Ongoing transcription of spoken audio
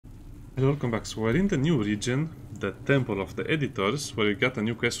Hello, welcome back. So we're in the new region, the Temple of the Editors, where we got a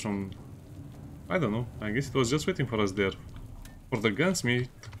new quest from... I don't know, I guess it was just waiting for us there. For the gunsmith.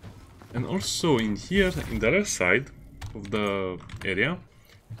 And also in here, in the other side of the area,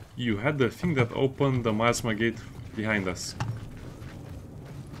 you had the thing that opened the Miasma gate behind us.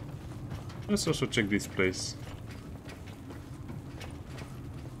 Let's also check this place.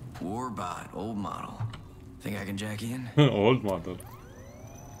 Warbot, old model. Think I can jack in? Old model.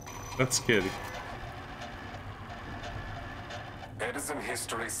 That's scary. Edison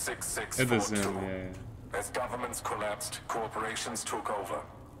History 6642. Edison, yeah. As governments collapsed, corporations took over.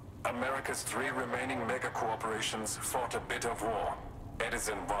 America's 3 remaining mega corporations fought a bitter war.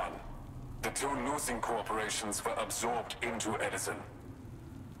 Edison won. The 2 losing corporations were absorbed into Edison.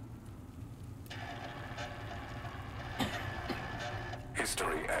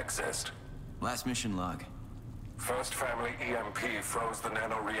 History accessed. Last mission log. First family EMP froze the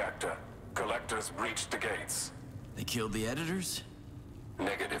nanoreactor. Collectors breached the gates. They killed the editors?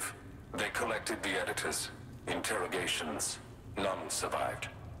 Negative. They collected the editors. Interrogations. None survived.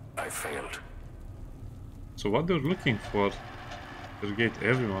 I failed. So what they're looking for? Interrogate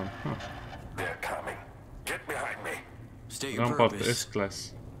everyone. Huh. They're coming. Get behind me. State your Rampart purpose.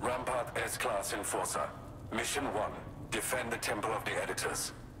 S-Class. Rampart S-Class Enforcer. Mission 1. Defend the Temple of the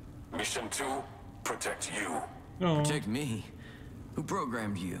Editors. Mission 2. Protect you. No. Protect me? Who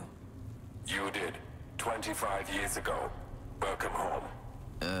programmed you? You did. 25 years ago. Welcome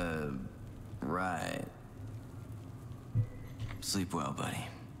home. Right. Sleep well, buddy.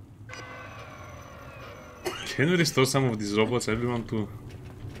 Can we restore some of these robots? I really want to...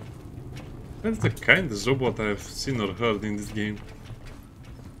 That's the kindest robot I've seen or heard in this game.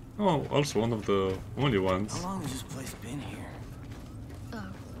 Oh, also one of the only ones. How long has this place been here? A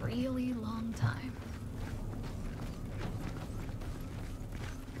really long time.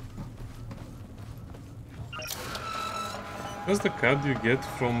 That's the card you get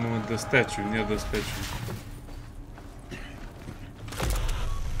from the statue, near the statue.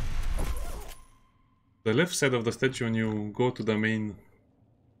 The left side of the statue, when you go to the main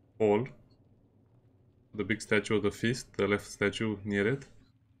hall, the big statue of the feast, the left statue near it.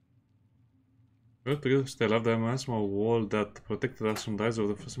 We were together to love the Miasma wall that protected us from the eyes of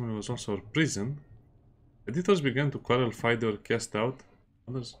the first family was also our prison. Editors began to quarrel, fight, they were cast out.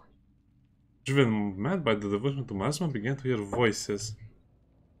 Others, driven mad by the devotion to Miasma, began to hear voices.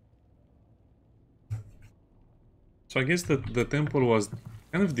 So I guess that the temple was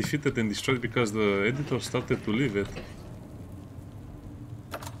kind of defeated and destroyed because the editors started to leave it.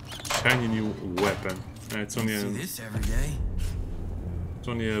 Shiny new weapon. It's only See this every day. It's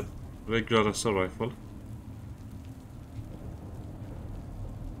only a regular assault rifle.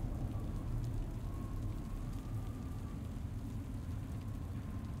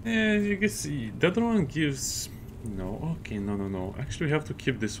 Yeah, you can see the other one gives... No, okay, no. Actually, we have to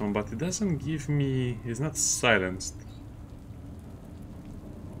keep this one, but it doesn't give me... It's not silenced.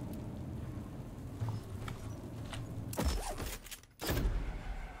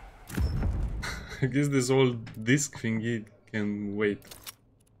 I guess this old disc thingy can wait.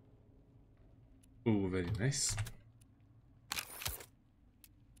 Oh, very nice.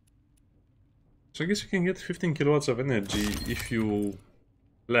 So I guess you can get 15 kilowatts of energy if you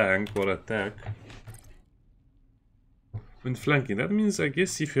flank or attack. When flanking, that means I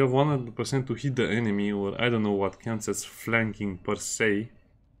guess if you have 100% to hit the enemy, or I don't know what counts as flanking per se.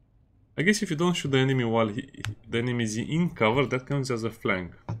 I guess if you don't shoot the enemy while the enemy is in cover, that counts as a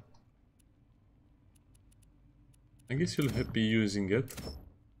flank. I guess you'll be using it.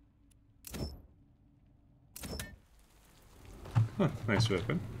 Huh, nice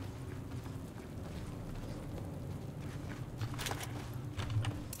weapon.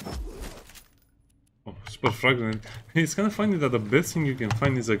 Oh, super fragrant. It's kind of funny that the best thing you can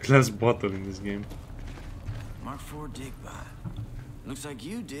find is a glass bottle in this game. Mark IV Digbot. Looks like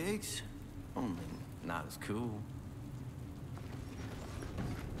you, Diggs. Only not as cool.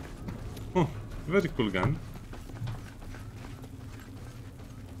 Oh, very cool gun.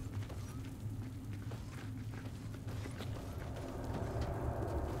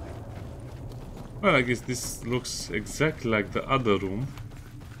 Well, I guess this looks exactly like the other room.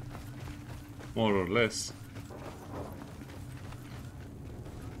 More or less.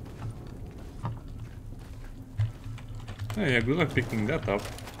 Hey, yeah, good luck picking that up.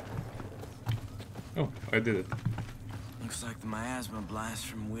 Oh, I did it. Looks like the miasma blast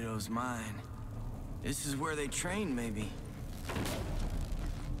from Widow's mine. This is where they train, maybe.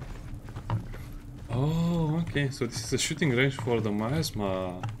 Oh, okay, so this is a shooting range for the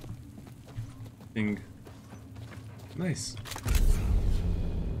miasma thing. Nice.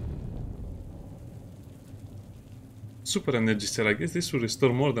 super energy cell. I guess this will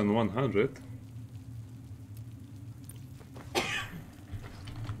restore more than 100.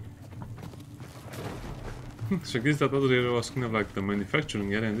 So I guess that other area was kind of like the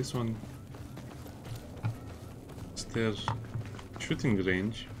manufacturing area, and this one is their shooting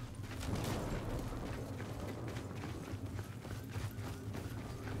range.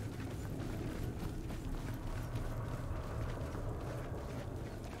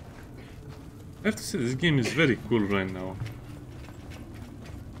 I have to say, this game is very cool right now.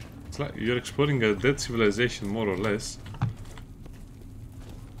 It's like you're exploring a dead civilization, more or less.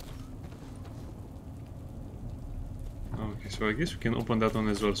 Okay, so I guess we can open that one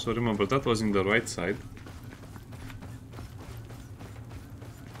as well. So remember, that was in the right side.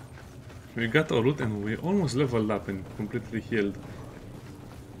 We got our loot and we almost leveled up and completely healed.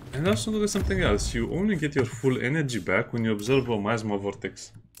 And also notice something else. You only get your full energy back when you observe a Miasma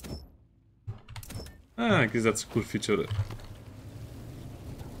vortex. I guess that's a cool feature.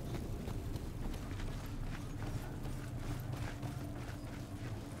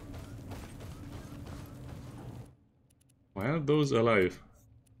 Why are those alive?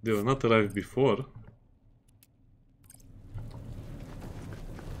 They were not alive before.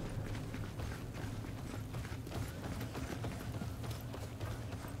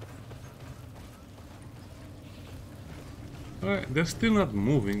 Alright, they're still not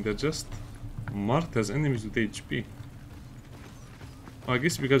moving, they're just marked as enemies with HP. Oh, I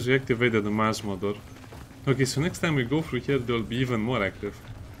guess because we activated the Miasma door. Okay, so next time we go through here, they'll be even more active.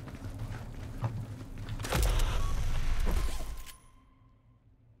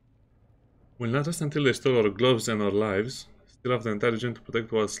 We'll not rest until they restore our gloves and our lives. Still have the entire region to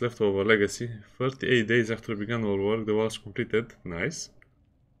protect what's left of our legacy. 38 days after we began our work, the wall is completed. Nice.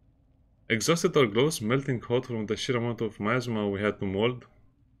 Exhausted our gloves, melting hot from the sheer amount of miasma we had to mold.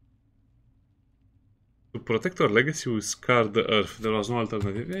 To protect our legacy, we scarred the earth. There was no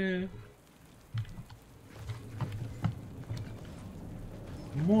alternative.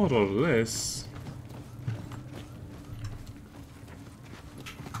 More or less.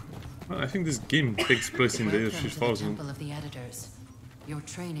 Well, I think this game takes place in the year 5000. Temple of the Editors. Your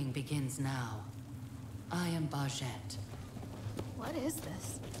training begins now. I am Bajette. What is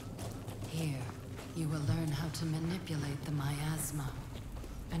this? Here, you will learn how to manipulate the miasma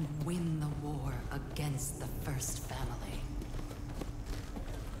and win the war against the First Family.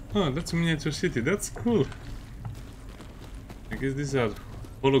 Oh, that's a miniature city. That's cool. I guess these are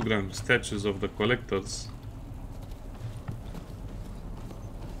hologram statues of the collectors.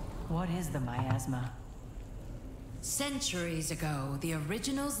 What is the miasma? Centuries ago, the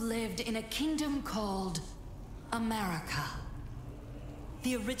originals lived in a kingdom called America.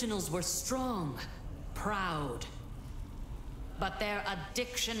 The originals were strong, proud. But their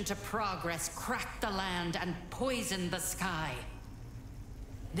addiction to progress cracked the land and poisoned the sky.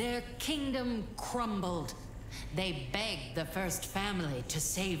 Their kingdom crumbled. They begged the First Family to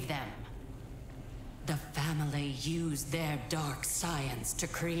save them. The family used their dark science to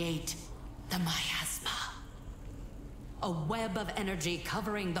create the miasma. A web of energy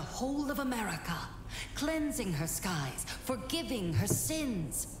covering the whole of America, cleansing her skies, forgiving her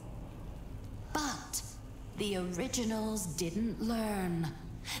sins. But the originals didn't learn.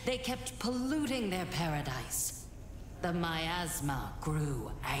 They kept polluting their paradise. The miasma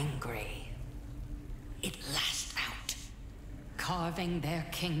grew angry. It lashed out, carving their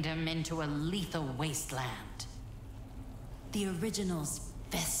kingdom into a lethal wasteland. The originals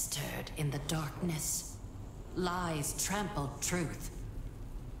festered in the darkness. Lies trampled truth.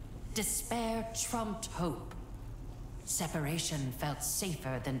 Despair trumped hope. Separation felt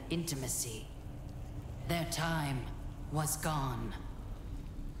safer than intimacy. Their time was gone.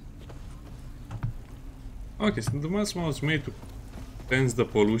 Okay, so the miasma was made to cleanse the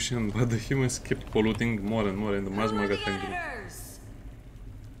pollution, but the humans kept polluting more and more, and the miasma got angry.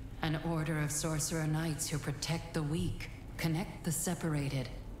 An order of sorcerer knights who protect the weak, connect the separated,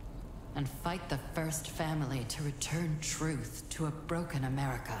 and fight the First Family to return truth to a broken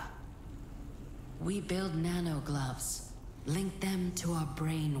America. We build nanogloves, link them to our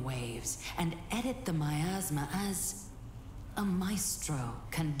brain waves, and edit the miasma as a maestro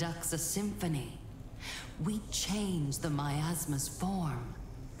conducts a symphony. We change the miasma's form,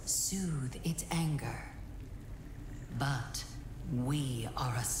 soothe its anger. But we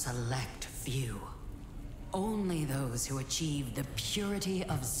are a select few. Only those who achieve the purity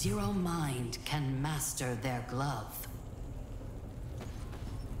of zero mind can master their glove.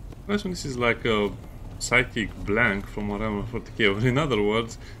 This is like a psychic blank from Warhammer 40k, or in other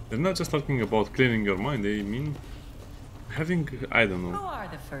words, they're not just talking about clearing your mind, they mean having, I don't Who know. are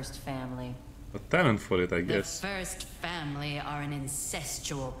the First Family? a talent for it, I guess. The First Family are an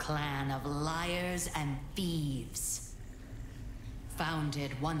incestual clan of liars and thieves.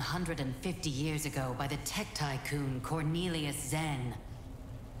 Founded 150 years ago by the tech tycoon Cornelius Zen,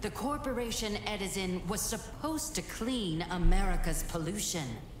 the Corporation Edison was supposed to clean America's pollution.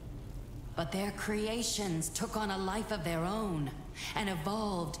 But their creations took on a life of their own and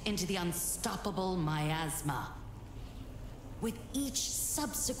evolved into the unstoppable Miasma. With each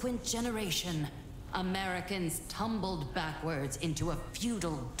subsequent generation, Americans tumbled backwards into a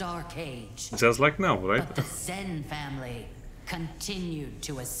feudal dark age. Just like now, right? But the Zen family continued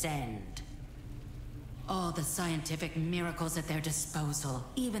to ascend. All the scientific miracles at their disposal,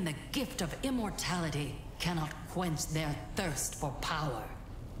 even the gift of immortality, cannot quench their thirst for power.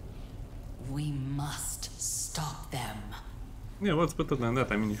 We must stop them. Yeah, what's better than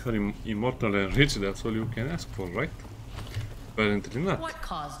that? I mean, if you're immortal and rich, that's all you can ask for, right? Apparently not. What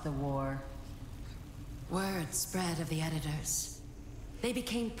caused the war? Word spread of the editors. They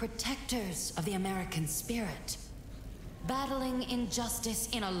became protectors of the American spirit, battling injustice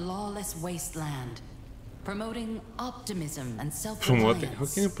in a lawless wasteland, promoting optimism and self-reliance. How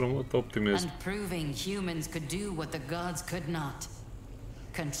can you promote optimism? And proving humans could do what the gods could not.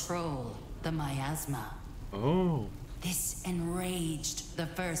 Control the miasma. Oh. This enraged the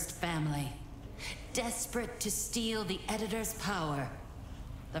First Family. Desperate to steal the editor's power,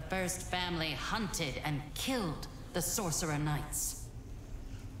 the First Family hunted and killed the Sorcerer Knights.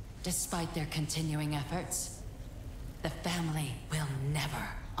 Despite their continuing efforts, the family will never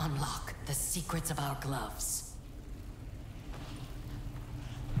unlock the secrets of our gloves.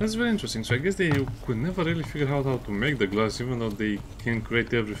 That's very interesting. So I guess they could never really figure out how to make the gloves, even though they can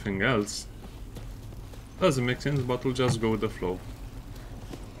create everything else. Doesn't make sense, but we'll just go with the flow.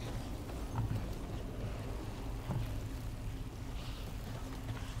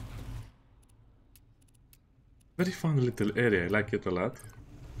 Very fun little area, I like it a lot.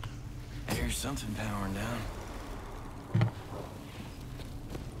 Here's something powering down.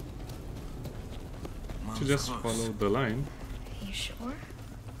 To just follow the line. You sure?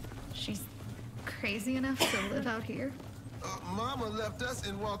 She's crazy enough to live out here? Mama left us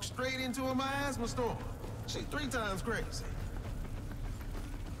and walked straight into a miasma storm. She 3 times crazy.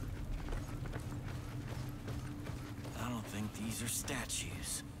 I don't think these are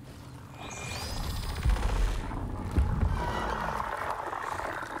statues.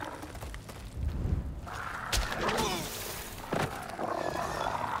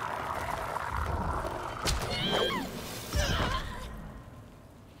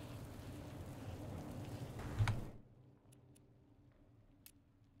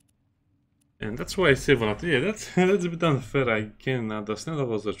 And that's why I say that, yeah, that's a bit unfair. I can understand that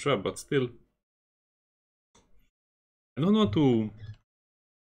was a trap, but still. I don't want to...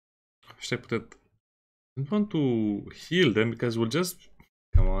 How should I put it? I don't want to heal them because we'll just...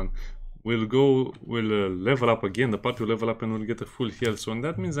 Come on. We'll level up again, the party will level up and we'll get a full heal. So and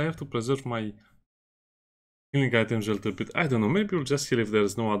that means I have to preserve my healing items a little bit. I don't know, maybe we'll just heal if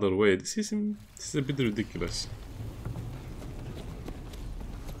there's no other way. This is a bit ridiculous.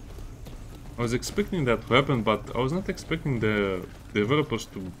 I was expecting that to happen, but I was not expecting the developers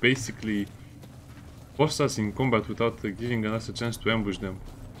to basically force us in combat without giving us a chance to ambush them.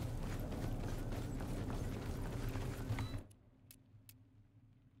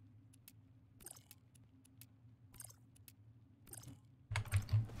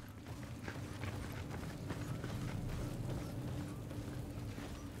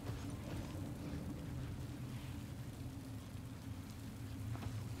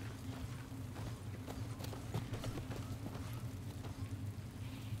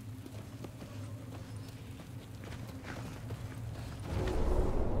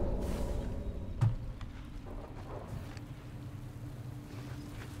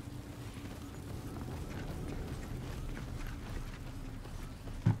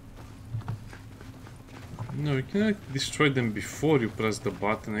 No, you cannot destroy them before you press the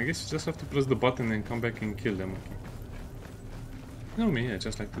button. I guess you just have to press the button and come back and kill them. Okay. You know me, I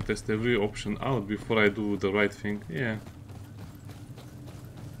just like to test every option out before I do the right thing. Yeah.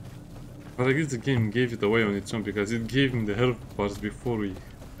 But I guess the game gave it away on its own because it gave me the health bars before we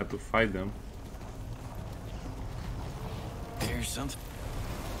had to fight them. Here's something.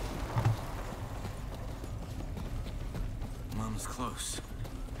 Mama's close.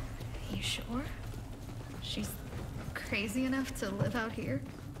 You sure? She's crazy enough to live out here?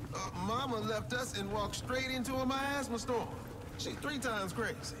 Mama left us and walked straight into a miasma storm. She 3 times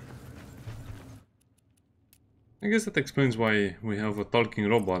crazy. I guess that explains why we have a talking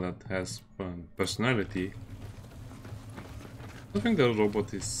robot that has personality. I think the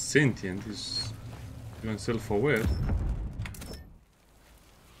robot is sentient, is even self-aware.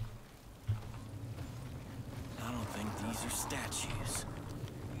 I don't think these are statues.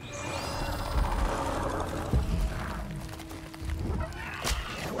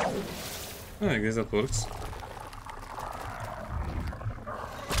 I guess that works.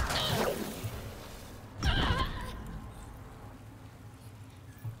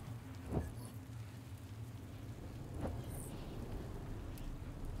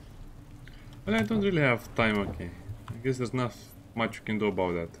 Well, I don't really have time, okay. I guess there's not much you can do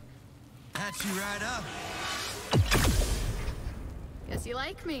about that. Patch you right up. Guess you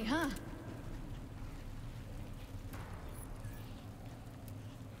like me, huh?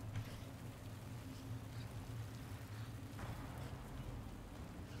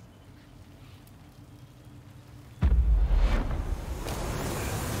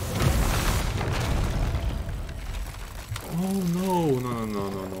 Oh no.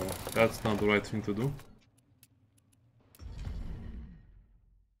 That's not the right thing to do.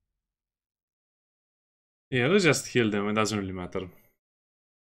 Yeah, let's just heal them, it doesn't really matter.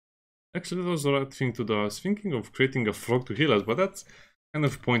 Actually, that was the right thing to do. I was thinking of creating a frog to heal us, but that's kind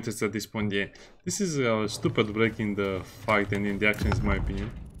of pointless at this point, yeah. This is a stupid break in the fight and in the actions, in my opinion.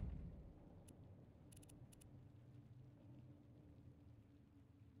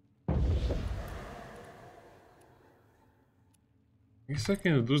 I guess I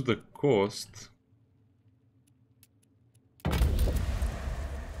can reduce the cost.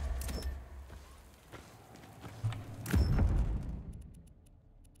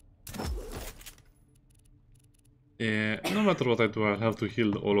 Yeah, no matter what I do, I'll have to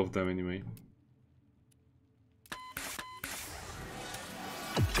heal all of them anyway.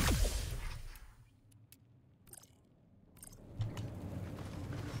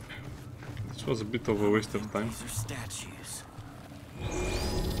 This was a bit of a waste of time. These are statues. I'm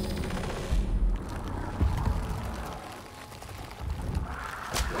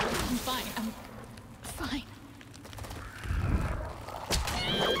fine. I'm fine.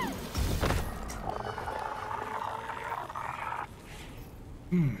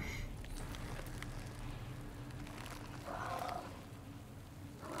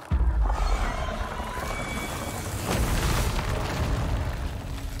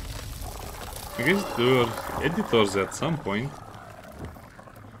 I guess there were editors at some point.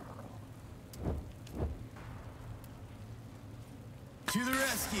 To the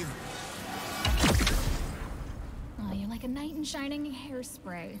rescue. Oh, you're like a knight in shining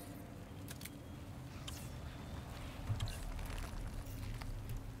hairspray.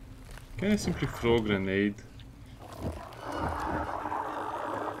 Can I simply throw a grenade?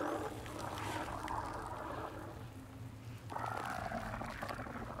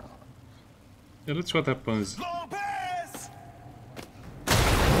 Yeah, let's see what happens. Long pass!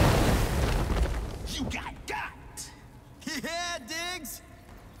 You got! Yeah, Diggs.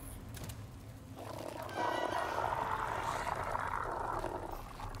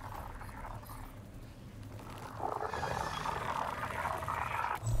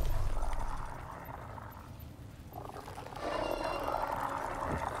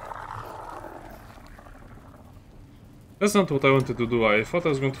 That's not what I wanted to do. I thought I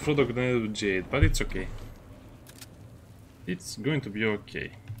was going to throw the grenade with Jade, but it's okay. It's going to be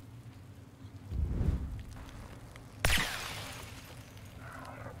okay.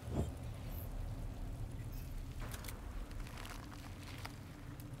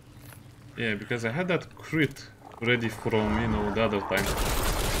 Yeah, because I had that crit ready from, you know, the other time.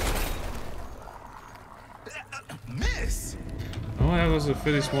 Miss! Oh, that was a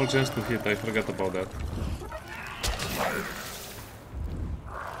very small chance to hit. I forgot about that.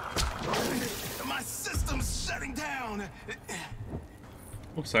 My system's shutting down!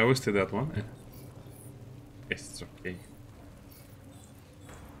 Oops, I wasted that one. Yes, it's okay.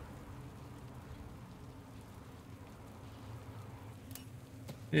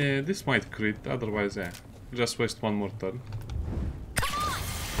 Yeah, this might crit, otherwise, yeah. Just waste one more turn. Come on!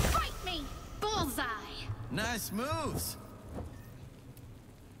 Fight me! Bullseye! Nice moves.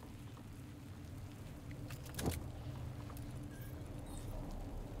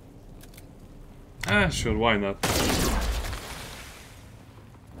 Ah, sure, why not?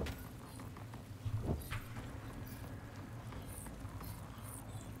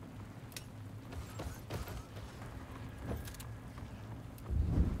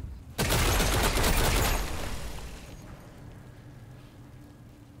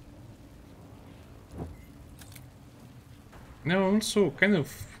 Now, also kind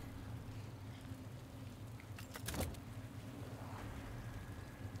of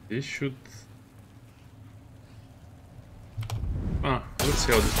this should let's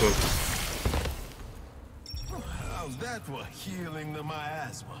see how this works. How's that for healing the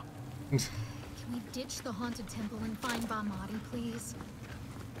miasma? Can we ditch the haunted temple and find Bamadi, please?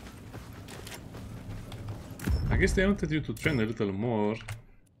 I guess they wanted you to train a little more.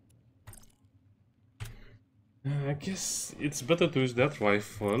 I guess it's better to use that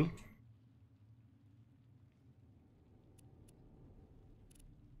rifle.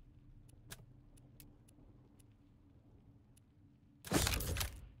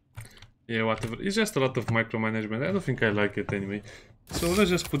 Yeah, whatever. It's just a lot of micromanagement. I don't think I like it anyway. So let's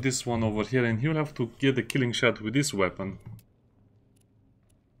just put this one over here and he'll have to get a killing shot with this weapon.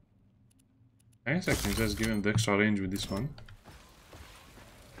 I guess I can just give him the extra range with this one.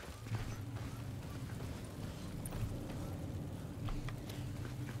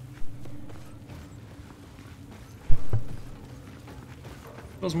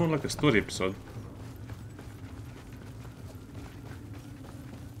 It was more like a story episode.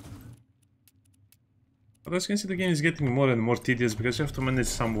 But as you can see, the game is getting more and more tedious because you have to manage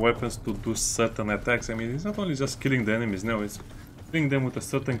some weapons to do certain attacks. I mean, it's not only just killing the enemies now, it's killing them with a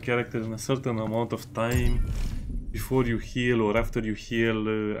certain character in a certain amount of time before you heal or after you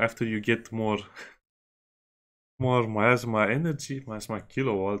heal, after you get more miasma energy, miasma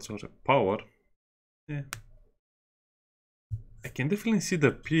kilowatts or power. Yeah. I can definitely see the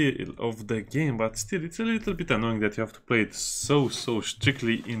appeal of the game, but still it's a little bit annoying that you have to play it so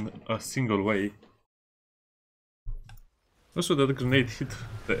strictly in a single way. Also, that grenade hit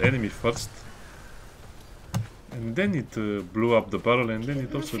the enemy first, and then it blew up the barrel, and then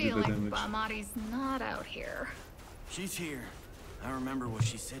it also did the damage. Bamadi's not out here. She's here. I remember what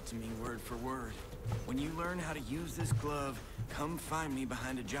she said to me word for word. When you learn how to use this glove, come find me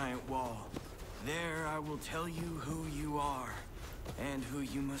behind a giant wall. There I will tell you who you are, and who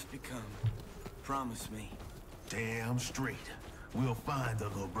you must become. Promise me. Damn straight. We'll find the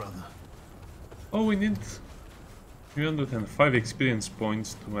little brother. Oh, we need 305 experience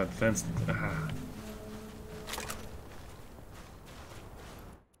points to advance.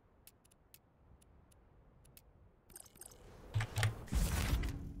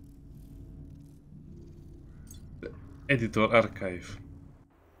 The editor archive.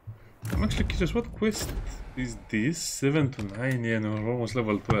 I'm actually curious, what quest is this? 7 to 9, yeah, no, we're almost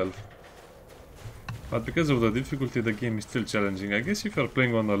level 12. But because of the difficulty, the game is still challenging. I guess if you're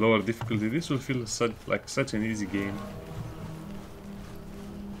playing on a lower difficulty, this will feel like such an easy game.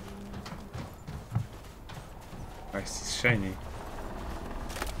 It's shiny.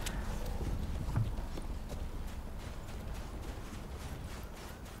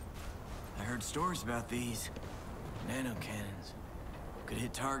 I heard stories about these. Nano cannons. Could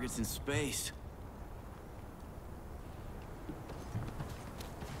hit targets in space.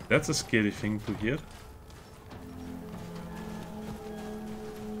 That's a scary thing to hear.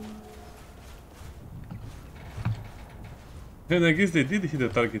 Then I guess they did hit a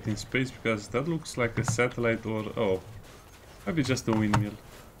target in space because that looks like a satellite or, oh, maybe just a windmill.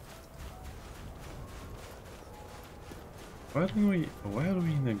 Why are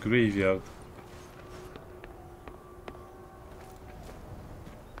we in a graveyard?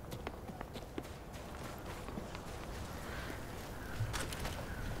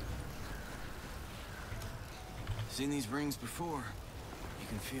 Seen these rings before. You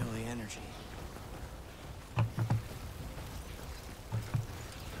can feel the energy.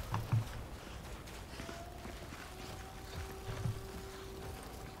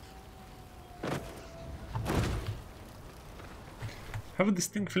 I have a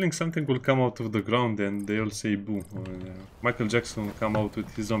distinct feeling something will come out of the ground and they all say boo. Or, Michael Jackson will come out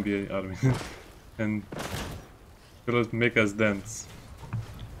with his zombie army and will make us dance.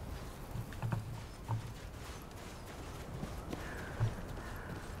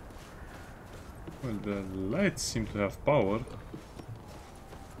 Well, the lights seem to have power.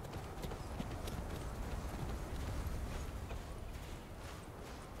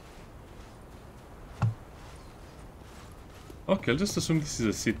 Okay, I'll just assume this is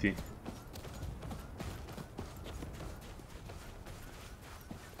a city.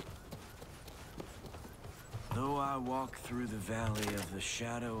 Though I walk through the valley of the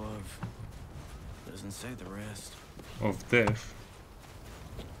shadow of... doesn't say the rest. Of death.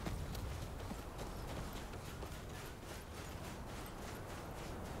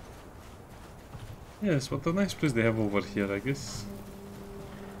 Yes, what a nice place they have over here, I guess.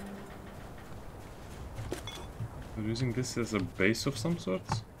 We're using this as a base of some sort.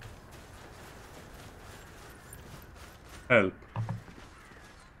 Help.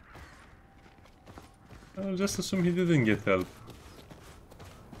 I'll just assume he didn't get help.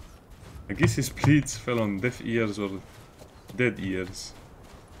 I guess his pleats fell on deaf ears or dead ears.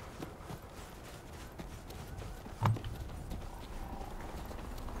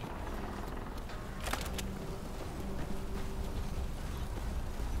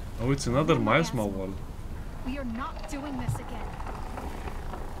 Oh, it's another Miasma wall. We are not doing this again.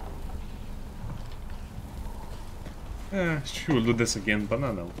 She will do this again, but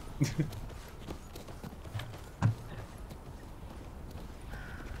no.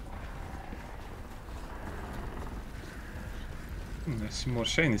 I see more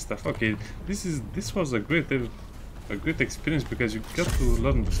shiny stuff. Okay, this was a great experience because you got to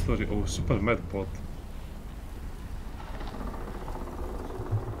learn the story. Oh, super med bot.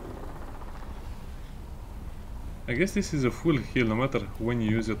 I guess this is a full heal no matter when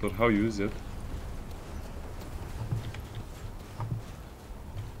you use it or how you use it.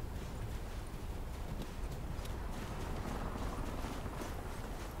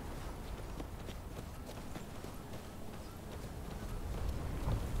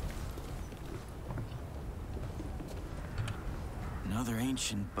 Another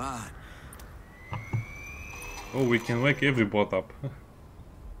ancient bot. Oh, we can wake every bot up.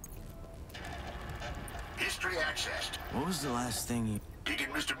 History accessed. What was the last thing you... Digging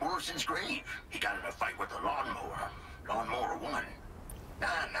Mr. Morrison's grave. He got in a fight with a lawnmower. Lawnmower won.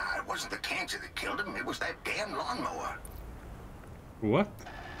 Nah, it wasn't the cancer that killed him. It was that damn lawnmower. What?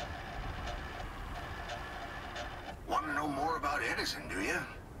 Want to know more about Edison, do you?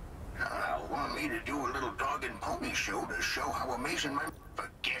 Want me to do a little dog and pony show to show how amazing my...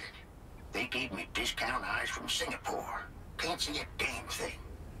 Forget it. They gave me discount eyes from Singapore. Can't see a damn thing.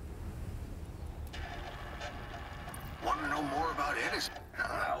 Want to know more about Edison?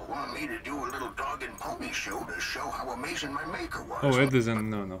 Want me to do a little dog and pony show to show how amazing my maker was. Oh, Edison,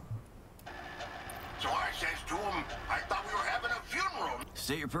 no. So I says to him, I thought we were having a funeral.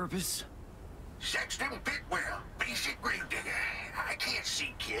 State your purpose? Sexton Bidwell, basic gravedigger. I can't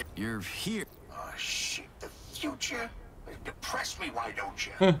see, kid. You're here. Oh, shit, the future? Depress me, why don't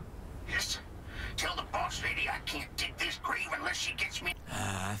you? Yes. Tell the boss lady I can't dig this grave unless she gets me.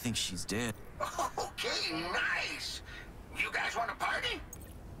 I think she's dead. Okay, nice. You guys want to party?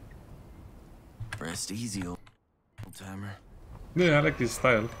 Rest easy, old timer. Yeah, I like this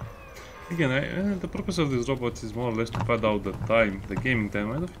style. Again, the purpose of these robots is more or less to pad out the time, the gaming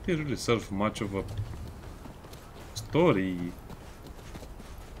time. I don't think they really serve much of a story.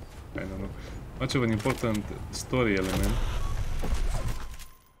 I don't know. Much of an important story element.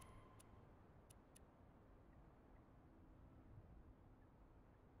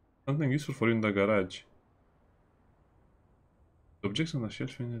 Something useful for you in the garage. Objects on the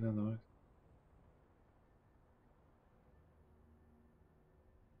shelf in it and the right.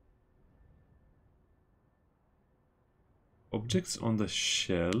 Objects on the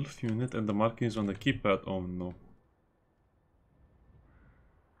shelf unit and the markings on the keypad. Oh no.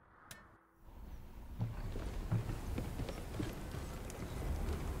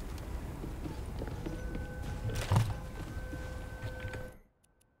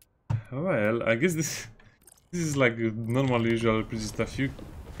 Well, I guess this is like normal usual RPG stuff. You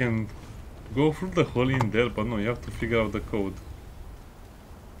can go through the hole in there, but no, you have to figure out the code.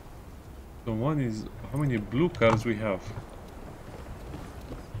 So one is how many blue cards we have.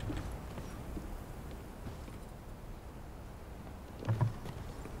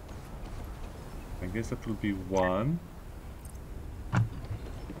 I guess that will be one.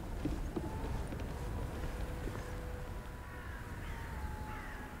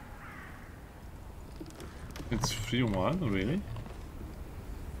 It's 3-1, really?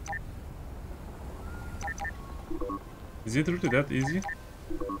 Is it really that easy?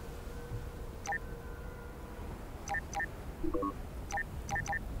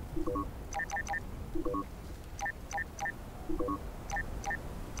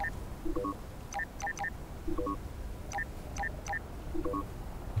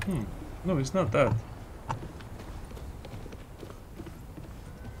 No, it's not that.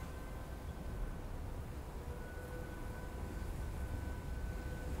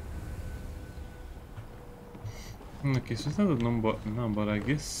 Okay, so it's not a number, I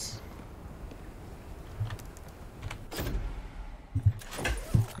guess.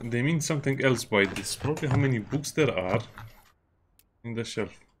 They mean something else by this. Probably how many books there are in the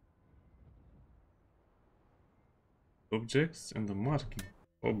shelf. Objects and the marking.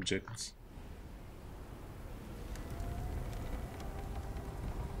 Objects.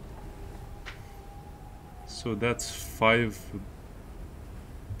 So that's 5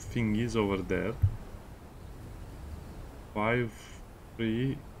 thingies over there. 5,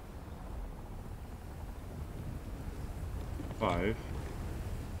 3, 5.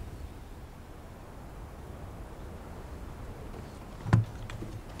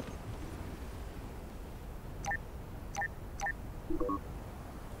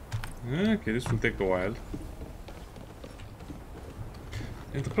 Okay, this will take a while.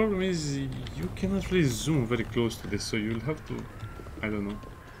 And the problem is, you cannot really zoom very close to this, so you'll have to... I don't know.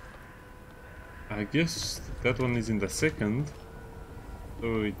 I guess that one is in the second.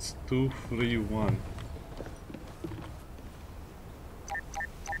 So it's 2, 3, 1.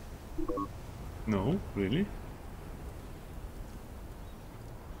 No, really?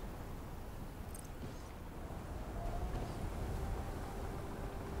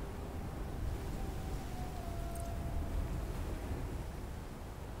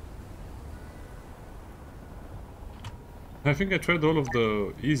 I think I tried all of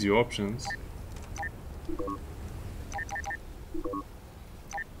the easy options.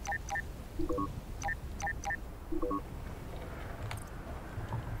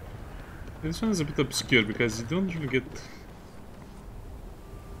 This one is a bit obscure because you don't really get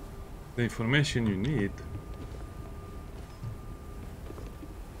the information you need.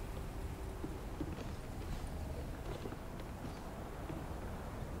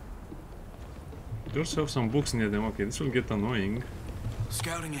 You also have some books near them. Okay, this will get annoying.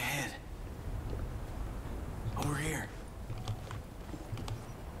 Scouting ahead. Over here.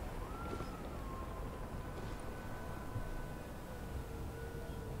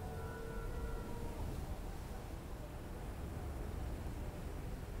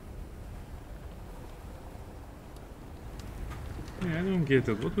 Yeah, I don't get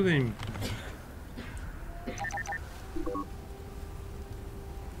it. What do they...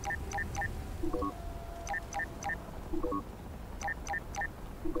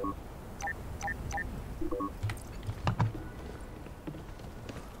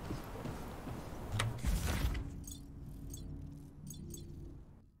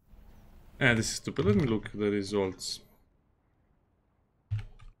 Ah, this is stupid. Let me look at the results.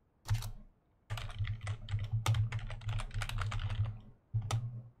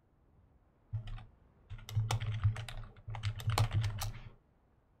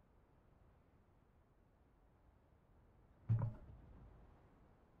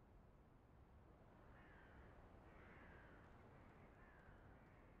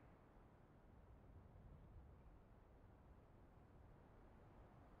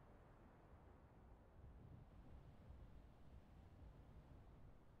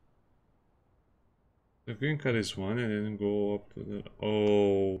 The green card is 1 and then go up to the...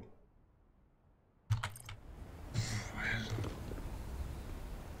 Oh.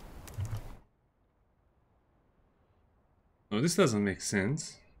 No, this doesn't make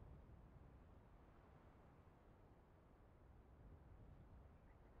sense.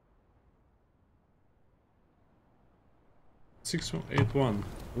 Six, 8, 1.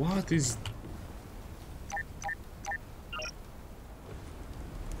 What is...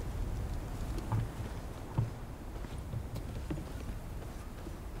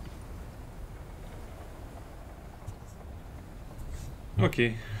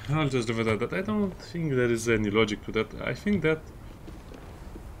 Okay, I'll just leave it at that. I don't think there is any logic to that. I think that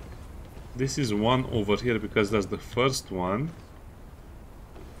this is 1 over here because that's the first one.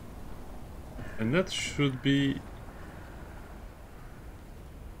 And that should be...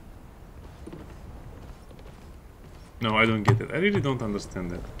 No, I don't get it. I really don't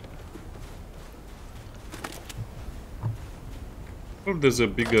understand that. Or there's a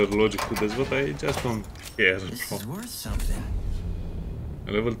bigger logic to this, but I just don't care. This is worth something.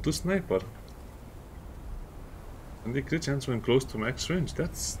 Level 2 sniper. And the crit chance when close to max range.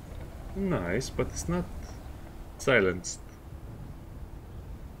 That's nice, but it's not silenced.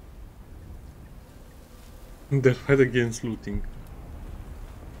 They're fight against looting.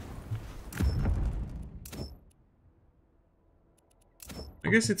 I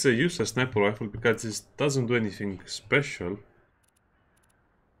guess it's a useless sniper rifle because it doesn't do anything special. It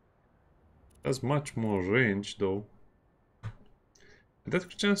has much more range though. That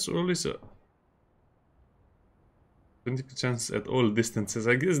chance always 20 chance at all distances.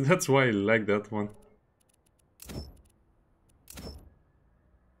 I guess that's why I like that one.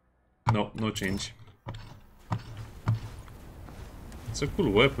 No change. It's a cool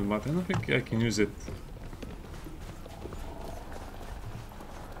weapon, but I don't think I can use it.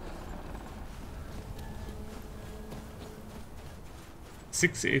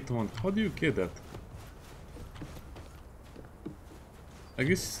 Six, 8, 1. How do you get that? I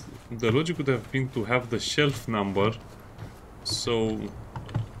guess the logic would have been to have the shelf number, so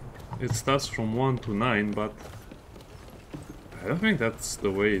it starts from 1 to 9, but I don't think that's the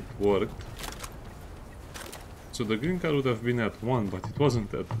way it worked. So the green card would have been at 1, but it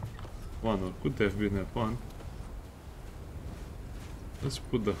wasn't at 1, or could have been at 1. Let's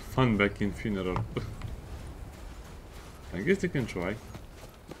put the fun back in funeral. I guess they can try.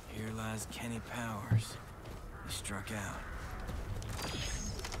 Here lies Kenny Powers. He struck out.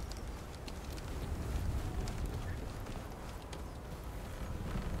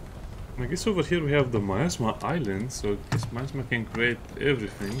 I guess over here we have the Miasma Island, so this Miasma can create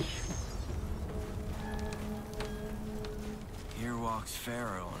everything. Here walks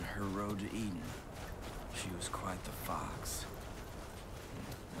Pharaoh on her road to Eden. She was quite the fox.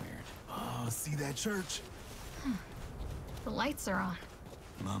 Weird. Oh, see that church? The lights are on.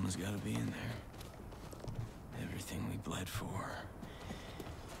 Mama's gotta be in there. Everything we bled for.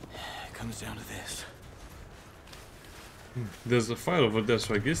 It comes down to this. There's a fire over there,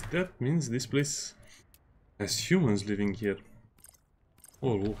 so I guess that means this place has humans living here.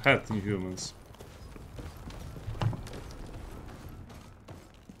 Or who had humans.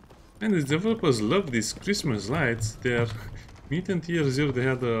 And the developers love these Christmas lights. Their Mutant Year Zero, they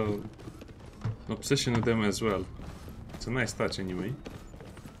had an obsession with them as well. It's a nice touch anyway.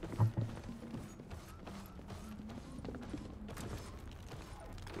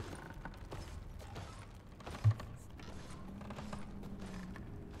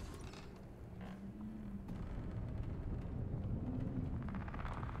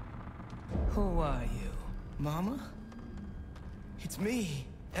 Who are you? Mama? It's me,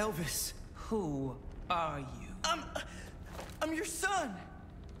 Elvis. Who are you? I'm your son.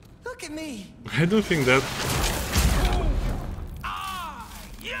 Look at me. I don't think that... I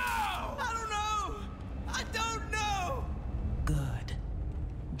don't know. I don't know. Good.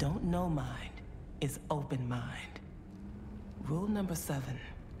 Don't know mind is open mind. Rule number 7.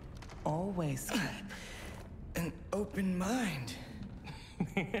 Always keep An open mind.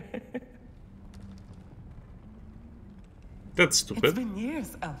 That's It's stupid. been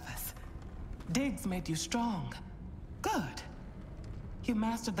years, Elvis. Diggs made you strong. Good. You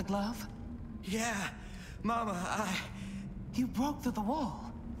mastered the glove? Yeah, Mama, You broke through the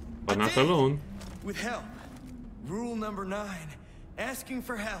wall. But not did. alone. with help. Rule number 9. Asking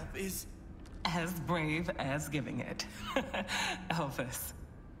for help is... As brave as giving it. Elvis,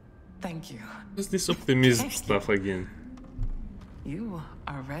 thank you. What's this optimism stuff again? You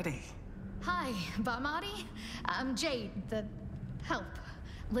are ready. Hi, Bamadi. I'm Jade, the help.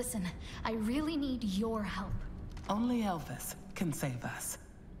 Listen, I really need your help. Only Elvis can save us.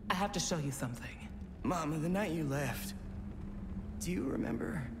 I have to show you something. Mama, the night you left, do you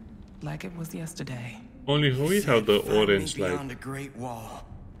remember? Like it was yesterday. Only we have the Find me orange light. beyond a great wall.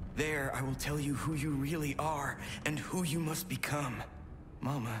 There, I will tell you who you really are and who you must become.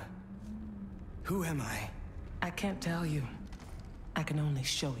 Mama, who am I? I can't tell you. I can only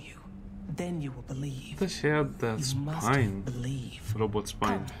show you. Then you will believe. Does she have that You must spine? believe. Robot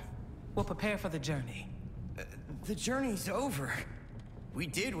spine. Come. We'll prepare for the journey. The journey's over. We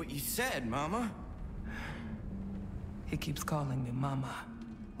did what you said, Mama. He keeps calling me Mama.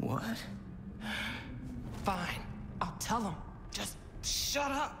 What? Fine. I'll tell him. Just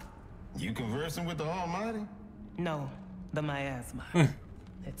shut up. You conversing with the Almighty? No, the miasma.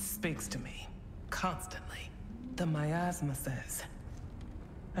 It speaks to me. Constantly. The miasma says,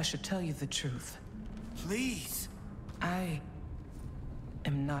 I should tell you the truth. Please. I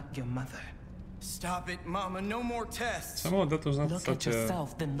am not your mother. Stop it, Mama. No more tests. Somehow that was not Look at such a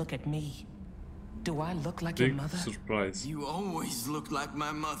yourself, then look at me. Do I look like your big mother? surprise. You always look like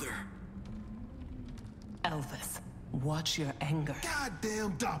my mother. Elvis, watch your anger.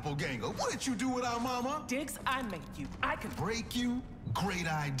 Goddamn doppelganger. What did you do with our mama? Diggs, I made you. I can... Break you? Great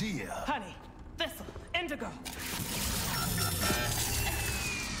idea. Honey, thistle, indigo.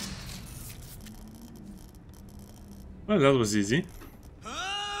 Well, that was easy.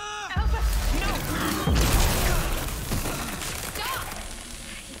 Elvis, no! Stop!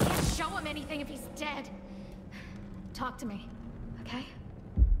 You can't show him anything if he's dead. Talk to me, okay?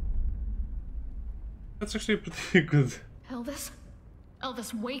 That's actually pretty good. Elvis?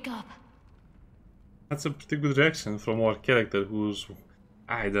 Elvis, wake up. That's a pretty good reaction from our character who's...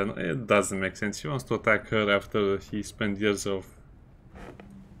 I don't know, it doesn't make sense. He wants to attack her after he spent years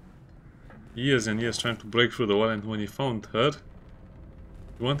and years trying to break through the wall, and when he found her,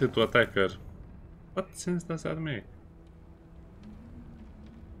 he wanted to attack her. What sense does that make?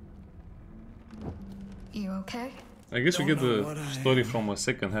 You okay? I guess we Don't get know the what I story am. from a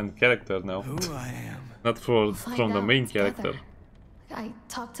second-hand character now, Who I am. not We'll from find the out main together. character. I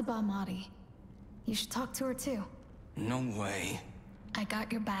talked to Balmati. You should talk to her too. No way. I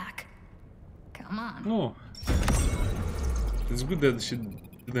got your back. Come on. No. It's good that she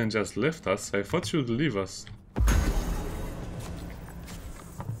didn't just left us. I thought she would leave us.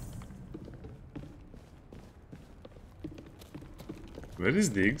 Where is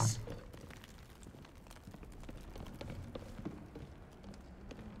Diggs?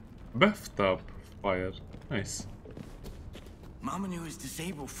 Bathtub fire. Nice. Mama knew his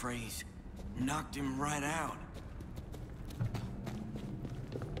disable phrase. Knocked him right out.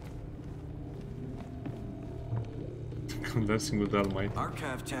 Conversing with All Might.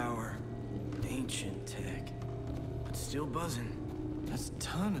 Archive tower. Ancient tech. But still buzzing. That's a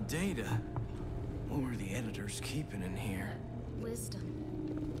ton of data. What were the editors keeping in here? Wisdom.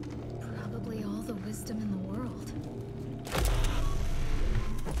 Probably all the wisdom in the world.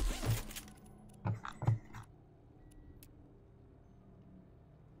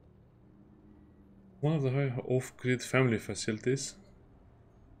 One of the high off-grid family facilities.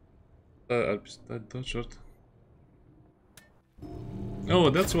 Short. Oh,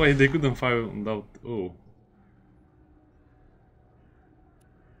 that's why they couldn't find out. Oh.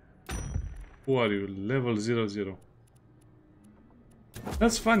 Who are you? Level 00.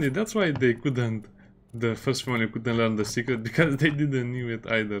 That's funny, that's why they couldn't. The first family couldn't learn the secret, because they didn't knew it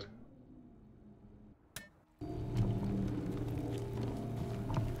either.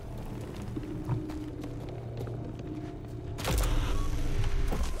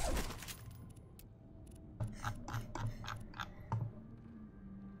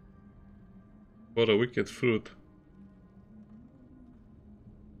 For a wicked fruit.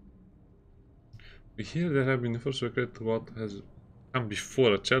 We hear there have been first secret what has come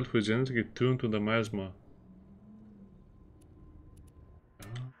before, a child who is genetically tuned to the miasma.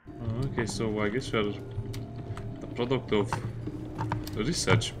 Okay, so I guess we are the product of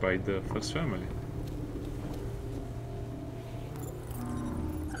research by the first family.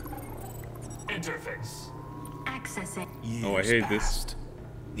 Interface. Accessing. Oh, I hate this.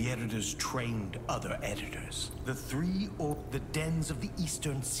 The editors trained other editors. The dens of the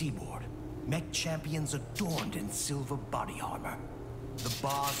eastern seaboard. Mech champions adorned in silver body armor. The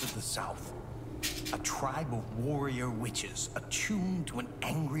bars of the south. A tribe of warrior witches attuned to an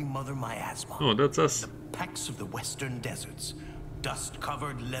angry mother miasma. Oh, that's us. The pecks of the western deserts.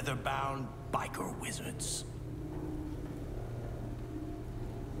 Dust-covered, leather-bound biker wizards.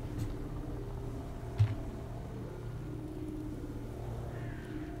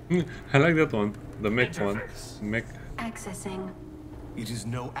 I like that one. The mech one. Mech. Accessing. It is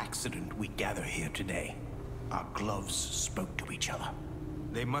no accident we gather here today. Our gloves spoke to each other.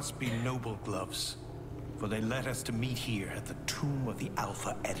 They must be noble gloves, for they led us to meet here at the tomb of the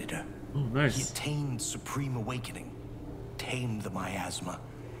Alpha Editor. Oh, nice. He attained supreme awakening, tamed the miasma,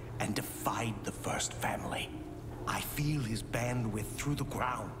 and defied the first family. I feel his bandwidth through the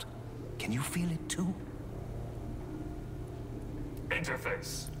ground. Can you feel it too?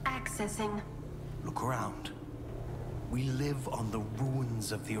 Interface. Accessing. Look around. We live on the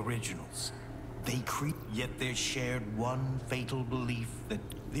ruins of the originals. They creep, yet they shared one fatal belief that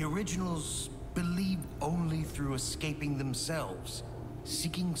the originals believed only through escaping themselves,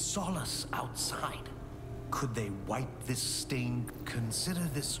 seeking solace outside. Could they wipe this stain? Consider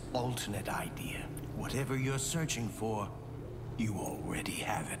this alternate idea. Whatever you're searching for, you already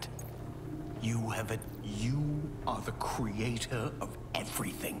have it. You have it. You are the creator of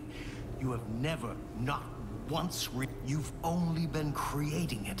everything. You have never, not once, you've only been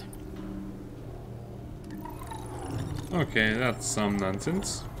creating it. Okay, that's some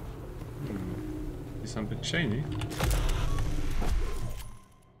nonsense. Something shiny.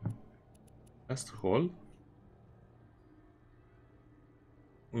 Last hole.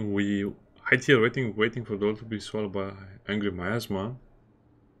 We hide here waiting for the door to be swallowed by angry miasma.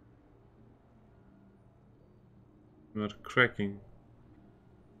 We are cracking.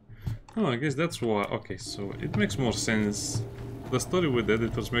 Oh, I guess that's why. Okay, so it makes more sense. The story with the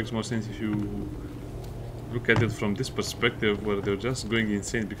editors makes more sense if you look at it from this perspective, where they're just going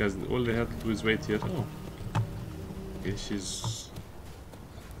insane because all they have to do is wait here. Oh, okay, she's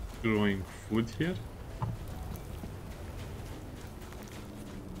growing food here.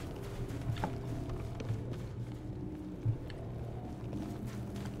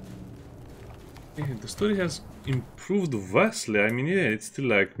 Okay, the story has improved vastly. I mean, yeah, it's still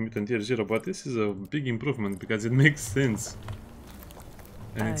like Mutant Year Zero, but this is a big improvement because it makes sense.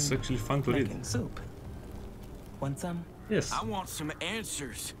 And it's actually fun to read. Soup. Want some? Yes. I want some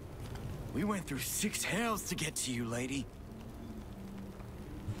answers. We went through 6 hells to get to you, lady.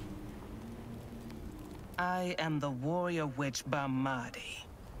 I am the warrior witch Barmadi,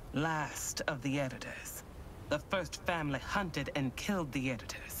 last of the editors. The first family hunted and killed the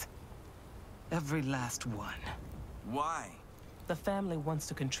editors. Every last one. Why? The family wants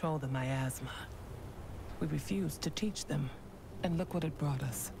to control the miasma. We refused to teach them, and look what it brought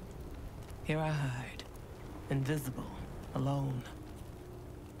us. Here I hide, invisible, alone,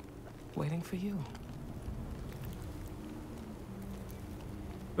 waiting for you.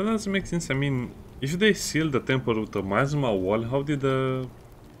 That doesn't make sense. I mean, if they sealed the temple with a miasma wall, how did the...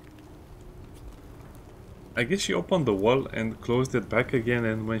 I guess she opened the wall and closed it back again,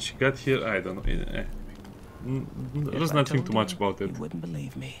 and when she got here, I don't know. There's nothing too much about it. You wouldn't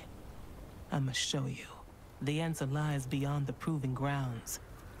believe me. I must show you. The answer lies beyond the proving grounds.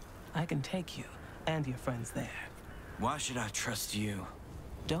 I can take you and your friends there. Why should I trust you?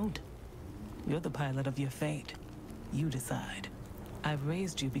 Don't. You're the pilot of your fate. You decide. I've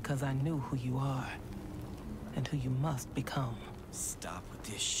raised you because I knew who you are and who you must become. Stop with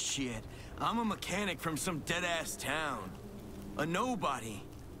this shit. I'm a mechanic from some dead-ass town. A nobody.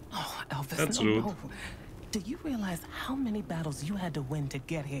 Oh, Elvis, That's no, rude. no. Do you realize how many battles you had to win to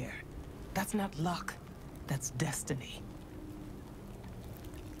get here? That's not luck. That's destiny.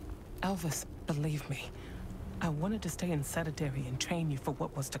 Elvis, believe me. I wanted to stay in Sedentary and train you for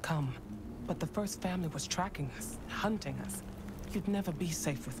what was to come. But the first family was tracking us, hunting us. You'd never be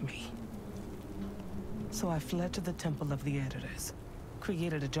safe with me. So I fled to the Temple of the Editors,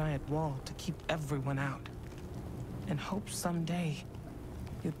 created a giant wall to keep everyone out, and hoped someday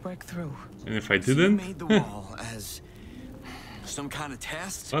you'd break through. And if I So you didn't? made the wall as some kind of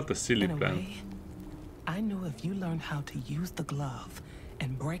test? What a silly In a plan. way, I knew if you learned how to use the glove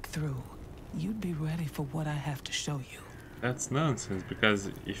and break through, you'd be ready for what I have to show you. That's nonsense, because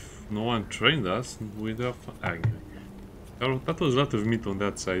if no one trained us, we'd have... That was a lot of meat on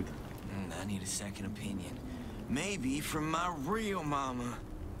that side. I need a second opinion. Maybe from my real mama.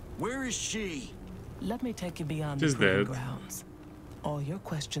 Where is she? Let me take you beyond She's the proving dead. grounds. All your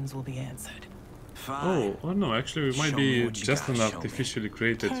questions will be answered. Fine. Oh no, actually we might Show me be what you just got, an show me. artificially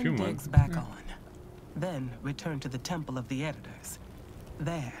created Turn human. Diggs back on. Then return to the Temple of the Editors.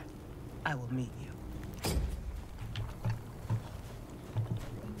 There, I will meet you.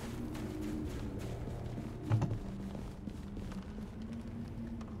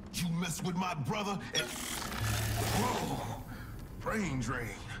 You mess with my brother and... Whoa! Brain drain.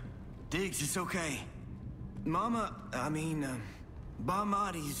 Diggs, it's okay. Mama, Ba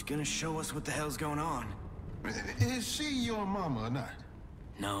Madi's gonna show us what the hell's going on. Is she your mama or not?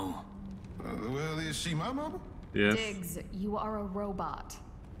 No. Well, is she my mama? Yes. Diggs, you are a robot.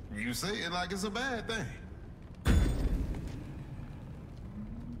 You say it like it's a bad thing.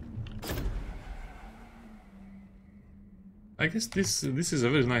 I guess this is a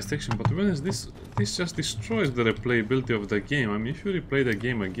very nice section, but to be honest, this just destroys the replayability of the game. I mean, if you replay the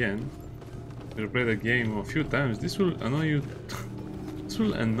game again, you replay the game a few times, this will annoy you. This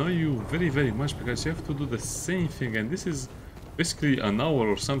will annoy you very, very much, because you have to do the same thing, and this is basically an hour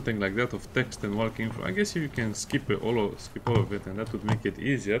or something like that of text and walking through. I guess you can skip all of it, and that would make it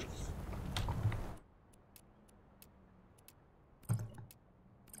easier.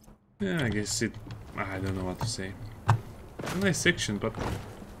 Yeah, I guess I don't know what to say. A nice section, but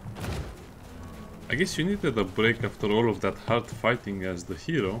I guess you needed a break after all of that hard fighting as the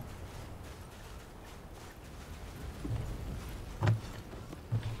hero. I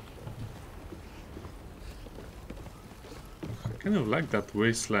kind of like that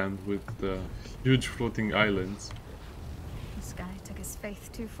wasteland with the huge floating islands. This guy took his faith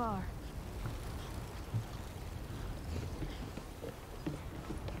too far.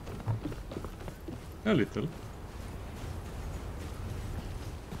 A little.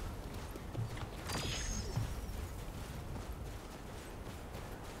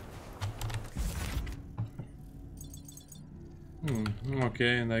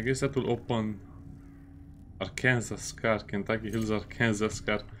 Okay, and I guess that will open Arkansas Scar, Kentucky Hills Arkansas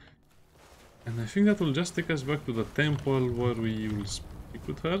Scar. And I think that will just take us back to the temple where we will speak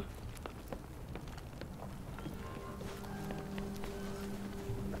with her.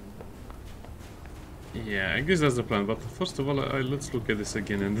 Yeah, I guess that's the plan, but first of all, let's look at this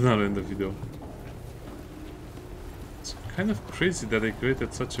again and then I'll end the video. It's kind of crazy that they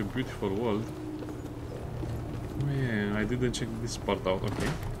created such a beautiful world. Oh yeah, I didn't check this part out, okay.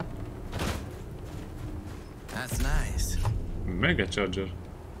 That's nice. Mega charger.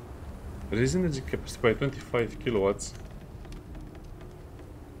 Raise energy capacity by 25 kilowatts.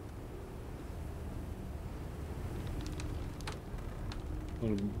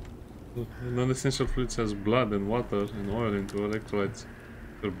 Non-essential fluids has blood and water and oil into electrolytes.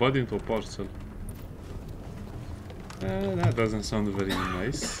 Your body into a power cell. That doesn't sound very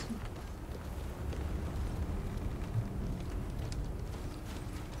nice.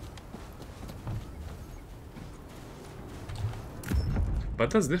 But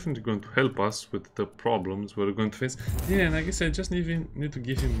that's definitely going to help us with the problems we're going to face. Yeah, and I guess I just need to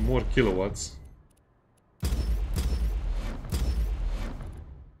give him more kilowatts.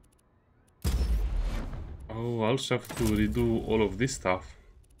 Oh, I also have to redo all of this stuff.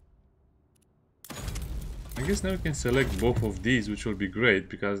 I guess now we can select both of these, which will be great,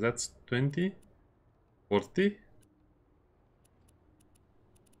 because that's 20, 40.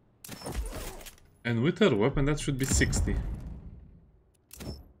 And with her weapon, that should be 60.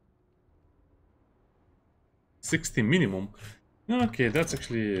 60 minimum. Okay, that's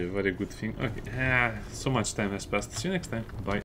actually a very good thing. Okay, so much time has passed. See you next time. Bye.